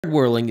Thread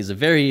whirling is a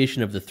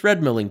variation of the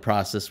thread milling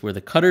process where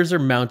the cutters are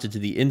mounted to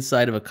the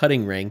inside of a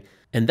cutting ring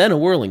and then a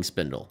whirling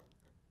spindle,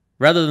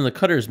 rather than the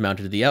cutters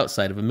mounted to the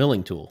outside of a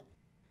milling tool.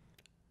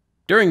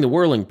 During the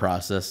whirling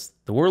process,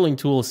 the whirling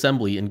tool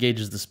assembly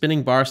engages the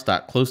spinning bar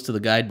stock close to the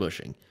guide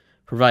bushing,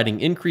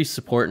 providing increased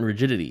support and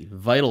rigidity,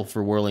 vital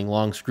for whirling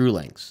long screw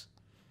lengths.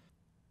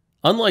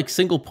 Unlike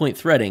single-point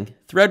threading,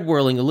 thread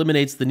whirling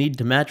eliminates the need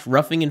to match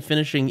roughing and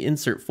finishing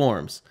insert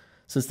forms,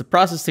 since the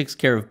process takes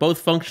care of both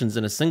functions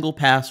in a single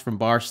pass from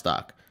bar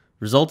stock,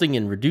 resulting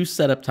in reduced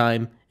setup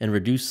time and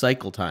reduced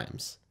cycle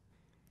times.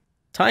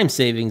 Time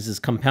savings is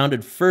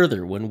compounded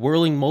further when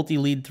whirling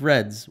multi-lead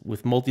threads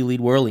with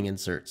multi-lead whirling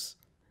inserts.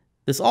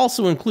 This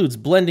also includes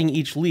blending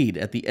each lead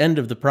at the end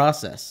of the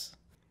process.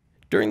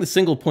 During the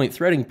single-point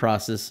threading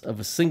process of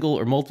a single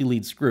or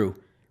multi-lead screw,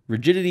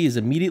 rigidity is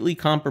immediately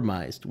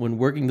compromised when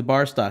working the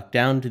bar stock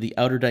down to the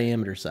outer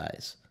diameter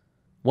size.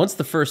 Once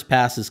the first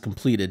pass is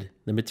completed,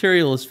 the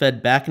material is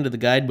fed back into the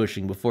guide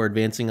bushing before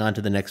advancing on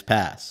to the next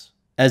pass.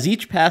 As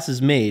each pass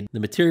is made, the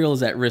material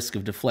is at risk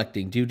of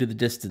deflecting due to the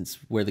distance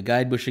where the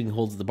guide bushing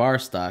holds the bar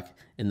stock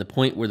and the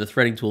point where the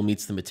threading tool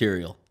meets the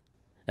material.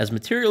 As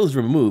material is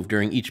removed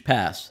during each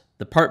pass,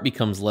 the part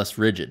becomes less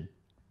rigid.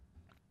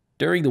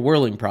 During the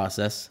whirling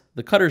process,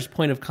 the cutter's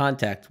point of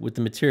contact with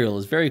the material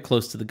is very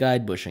close to the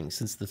guide bushing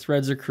since the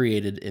threads are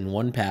created in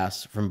one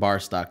pass from bar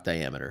stock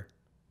diameter.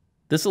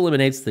 This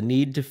eliminates the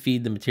need to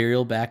feed the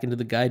material back into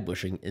the guide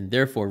bushing, and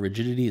therefore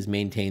rigidity is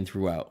maintained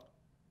throughout.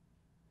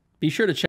 Be sure to check